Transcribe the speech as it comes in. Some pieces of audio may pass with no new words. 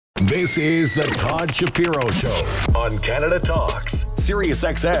This is the Todd Shapiro Show on Canada Talks,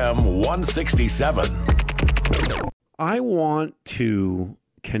 SiriusXM 167. I want to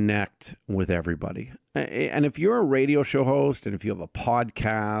connect with everybody. And if you're a radio show host and if you have a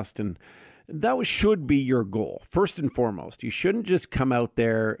podcast, and that should be your goal, first and foremost. You shouldn't just come out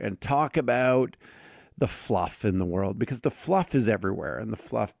there and talk about the fluff in the world, because the fluff is everywhere. And the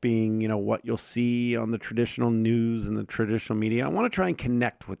fluff being, what you'll see on the traditional news and the traditional media. I want to try and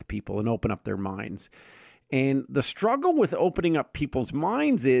connect with people and open up their minds. And the struggle with opening up people's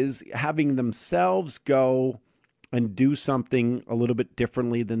minds is having themselves go and do something a little bit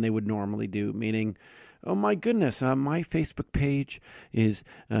differently than they would normally do. Meaning, oh my goodness, my Facebook page is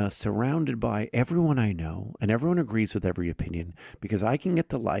surrounded by everyone I know, and everyone agrees with every opinion, because I can get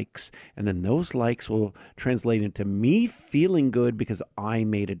the likes, and then those likes will translate into me feeling good because I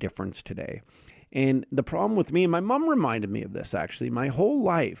made a difference today. And the problem with me, and my mom reminded me of this actually, my whole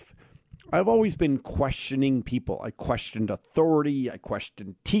life, I've always been questioning people. I questioned authority. I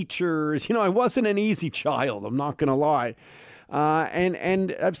questioned teachers. I wasn't an easy child. I'm not going to lie.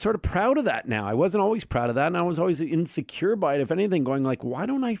 And I'm sort of proud of that now. I wasn't always proud of that, and I was always insecure by it. If anything, going like, why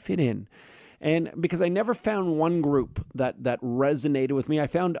don't I fit in? And because I never found one group that resonated with me. I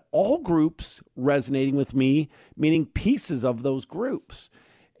found all groups resonating with me, meaning pieces of those groups.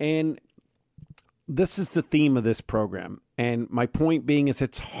 And this is the theme of this program. And my point being is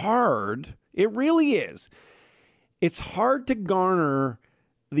it's hard. It really is. It's hard to garner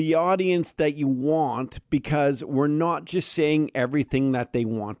the audience that you want, because we're not just saying everything that they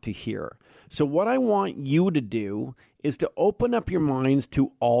want to hear. So what I want you to do is to open up your minds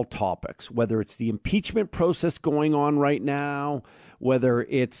to all topics, whether it's the impeachment process going on right now, whether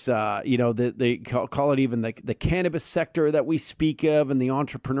it's, they call it even the cannabis sector that we speak of, and the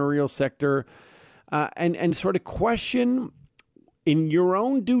entrepreneurial sector, and sort of question in your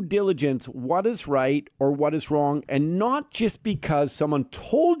own due diligence what is right or what is wrong, and not just because someone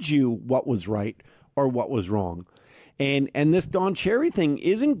told you what was right or what was wrong. And this Don Cherry thing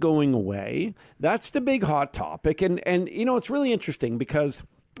isn't going away. That's the big hot topic. And it's really interesting because,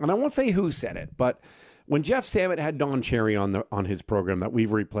 and I won't say who said it, but when Jeff Samet had Don Cherry on his program that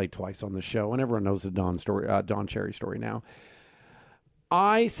we've replayed twice on the show, and everyone knows the Don Cherry story now,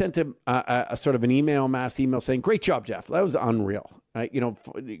 I sent him a sort of an mass email saying, great job, Jeff. That was unreal.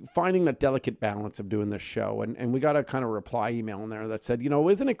 Finding that delicate balance of doing this show. And we got a kind of reply email in there that said,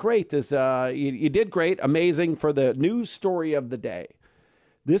 isn't it great? This you did great, amazing for the news story of the day.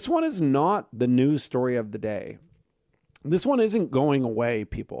 This one is not the news story of the day. This one isn't going away,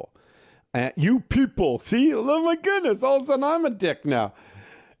 people. You people, see? Oh my goodness, all of a sudden I'm a dick now.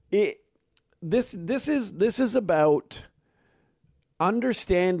 This is about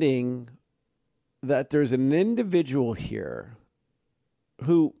understanding that there's an individual here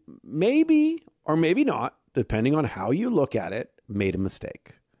who maybe or maybe not, depending on how you look at it, made a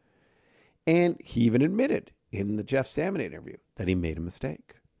mistake. And he even admitted in the Jeff Samet interview that he made a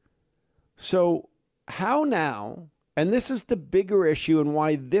mistake. So how now, and this is the bigger issue and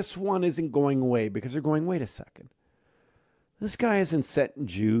why this one isn't going away, because they're going, wait a second. This guy hasn't sent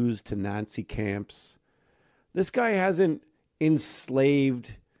Jews to Nazi camps. This guy hasn't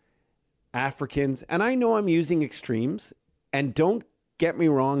enslaved Africans. And I know I'm using extremes, and don't get me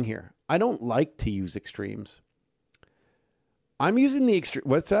wrong here. I don't like to use extremes. I'm using the extreme.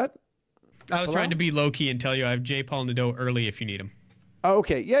 What's that? I was trying to be low-key and tell you I have J. Paul Nadeau early if you need him. Oh,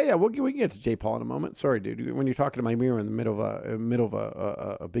 okay. Yeah. We can get to J. Paul in a moment. Sorry, dude. When you're talking to my mirror in the middle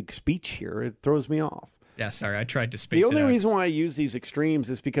of a big speech here, it throws me off. Yeah, sorry. I tried to space it out. The only reason why I use these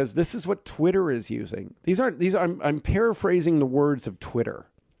extremes is because this is what Twitter is using. I'm paraphrasing the words of Twitter.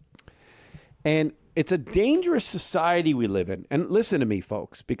 And it's a dangerous society we live in. And listen to me,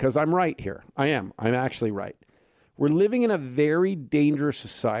 folks, because I'm right here. I'm actually right. We're living in a very dangerous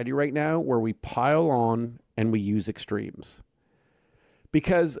society right now where we pile on and we use extremes.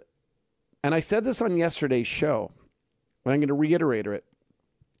 Because, and I said this on yesterday's show, but I'm going to reiterate it.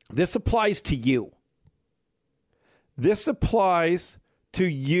 This applies to you. This applies to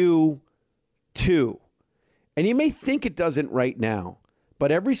you too. And you may think it doesn't right now,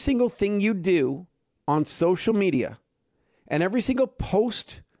 but every single thing you do on social media and every single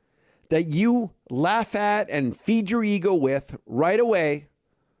post that you laugh at and feed your ego with right away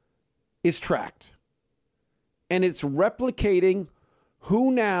is tracked. And it's replicating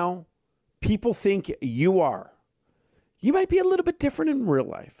who now people think you are. You might be a little bit different in real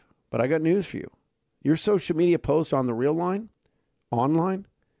life, but I got news for you. Your social media post on the real line, online,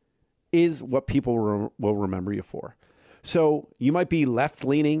 is what people will remember you for. So you might be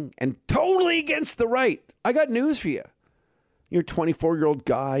left-leaning and totally against the right. I got news for you. You're a 24-year-old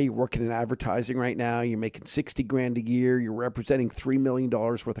guy, you're working in advertising right now, you're making 60 grand a year, you're representing $3 million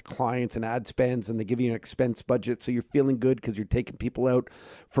worth of clients and ad spends, and they give you an expense budget, so you're feeling good because you're taking people out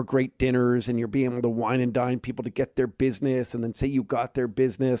for great dinners and you're being able to wine and dine people to get their business, and then say you got their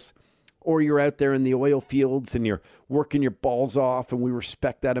business, or you're out there in the oil fields and you're working your balls off, and we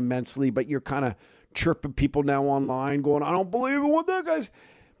respect that immensely, but you're kind of chirping people now online going, I don't believe in what that guy's...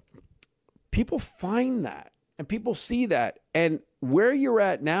 People find that. And people see that. And where you're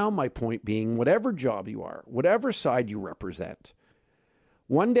at now, my point being, whatever job you are, whatever side you represent,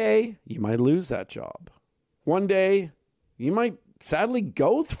 one day you might lose that job. One day you might sadly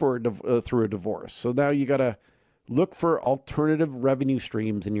go through a divorce. So now you got to look for alternative revenue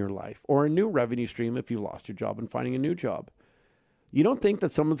streams in your life, or a new revenue stream if you lost your job and finding a new job. You don't think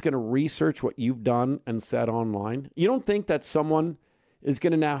that someone's going to research what you've done and said online? You don't think that someone is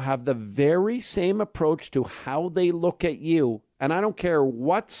going to now have the very same approach to how they look at you? And I don't care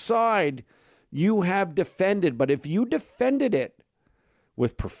what side you have defended, but if you defended it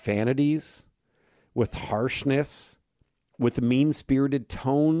with profanities, with harshness, with mean-spirited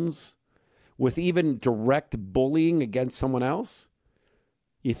tones, with even direct bullying against someone else,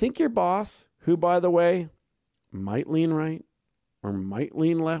 you think your boss, who, by the way, might lean right or might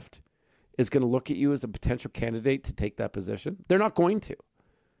lean left, is going to look at you as a potential candidate to take that position? They're not going to.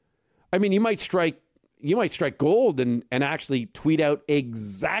 I mean, you might strike gold and actually tweet out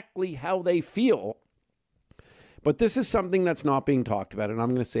exactly how they feel. But this is something that's not being talked about, and I'm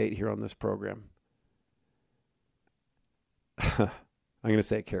going to say it here on this program. I'm going to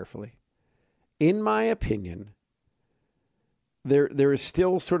say it carefully. In my opinion, there is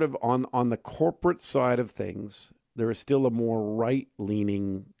still sort of on the corporate side of things, there is still a more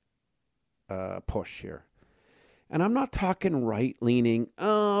right-leaning push here. And I'm not talking right-leaning,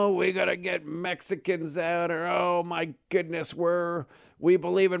 oh, we got to get Mexicans out, or oh, my goodness, we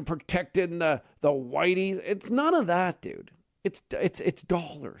believe in protecting the whiteys. It's none of that, dude. It's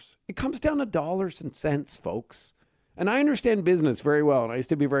dollars. It comes down to dollars and cents, folks. And I understand business very well, and I used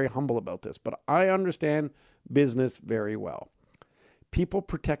to be very humble about this, but I understand business very well. People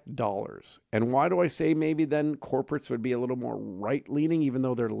protect dollars. And why do I say maybe then corporates would be a little more right-leaning, even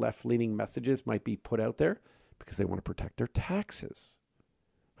though their left-leaning messages might be put out there? Because they want to protect their taxes.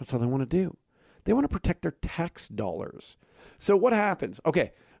 That's all they want to do. They want to protect their tax dollars. So what happens?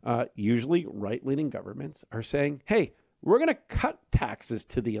 Okay, usually right-leaning governments are saying, hey, we're going to cut taxes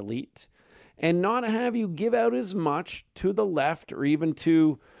to the elite and not have you give out as much to the left, or even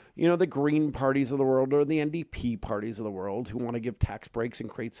to, the Green parties of the world, or the NDP parties of the world, who want to give tax breaks and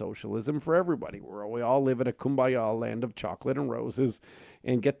create socialism for everybody, where we all live in a kumbaya land of chocolate and roses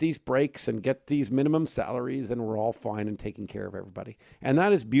and get these breaks and get these minimum salaries, and we're all fine and taking care of everybody. And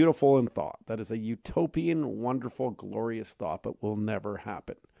that is beautiful in thought. That is a utopian, wonderful, glorious thought, but will never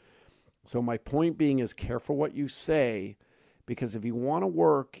happen. So my point being is, careful what you say, because if you want to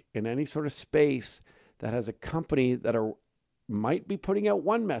work in any sort of space that has a company that might be putting out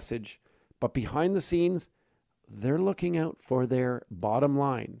one message, but behind the scenes, they're looking out for their bottom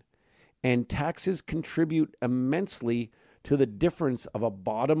line. And taxes contribute immensely to the difference of a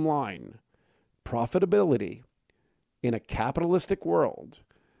bottom line profitability in a capitalistic world.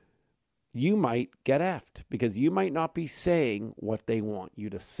 You might get effed because you might not be saying what they want you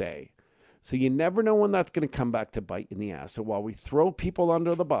to say. So you never know when that's going to come back to bite in the ass. So while we throw people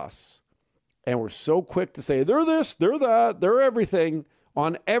under the bus, and we're so quick to say, they're this, they're that, they're everything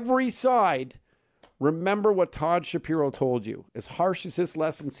on every side, remember what Todd Shapiro told you. As harsh as this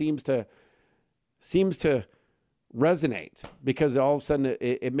lesson seems to resonate, because all of a sudden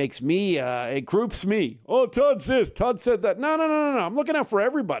it makes me, it groups me. Oh, Todd's this, Todd said that. No. I'm looking out for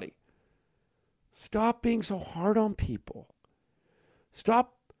everybody. Stop being so hard on people.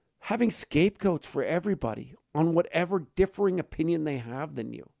 Stop having scapegoats for everybody on whatever differing opinion they have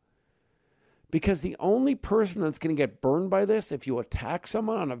than you. Because the only person that's going to get burned by this, if you attack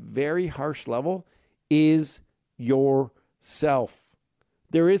someone on a very harsh level, is yourself.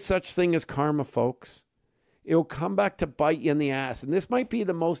 There is such thing as karma, folks. It will come back to bite you in the ass. And this might be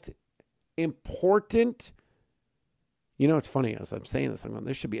the most important. It's funny, as I'm saying this, I'm going,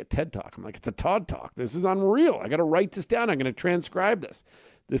 this should be a TED Talk. I'm like, it's a Todd Talk. This is unreal. I got to write this down. I'm going to transcribe this.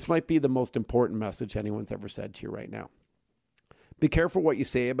 This might be the most important message anyone's ever said to you right now. Be careful what you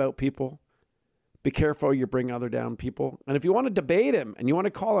say about people. Be careful you bring other down people. And if you want to debate him and you want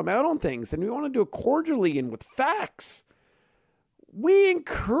to call him out on things and you want to do it cordially and with facts, we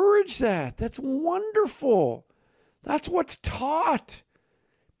encourage that. That's wonderful. That's what's taught.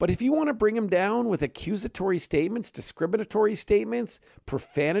 But if you want to bring him down with accusatory statements, discriminatory statements,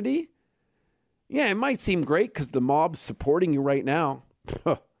 profanity, Yeah, it might seem great because the mob's supporting you right now.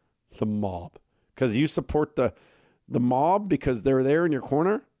 The mob. Because you support the mob because they're there in your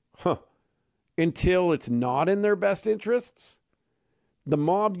corner? Until it's not in their best interests? The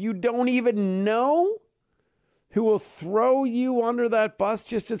mob you don't even know? Who will throw you under that bus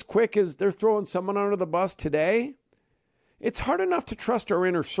just as quick as they're throwing someone under the bus today? It's hard enough to trust our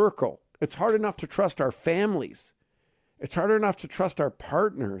inner circle. It's hard enough to trust our families. It's hard enough to trust our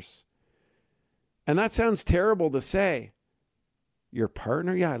partners. And that sounds terrible to say. Your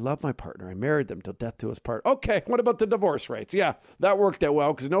partner? Yeah, I love my partner. I married them till death do us part. Okay, what about the divorce rates? Yeah, that worked out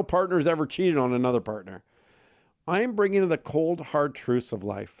well because no partner's ever cheated on another partner. I am bringing you the cold, hard truths of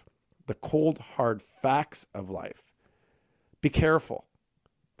life. The cold, hard facts of life. Be careful.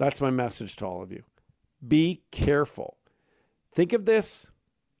 That's my message to all of you. Be careful. Think of this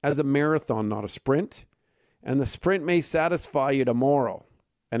as a marathon, not a sprint. And the sprint may satisfy you tomorrow.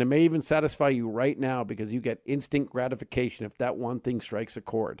 And it may even satisfy you right now because you get instant gratification if that one thing strikes a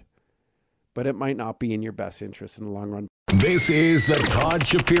chord. But it might not be in your best interest in the long run. This is the Todd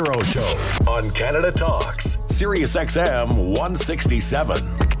Shapiro Show on Canada Talks, SiriusXM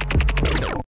 167.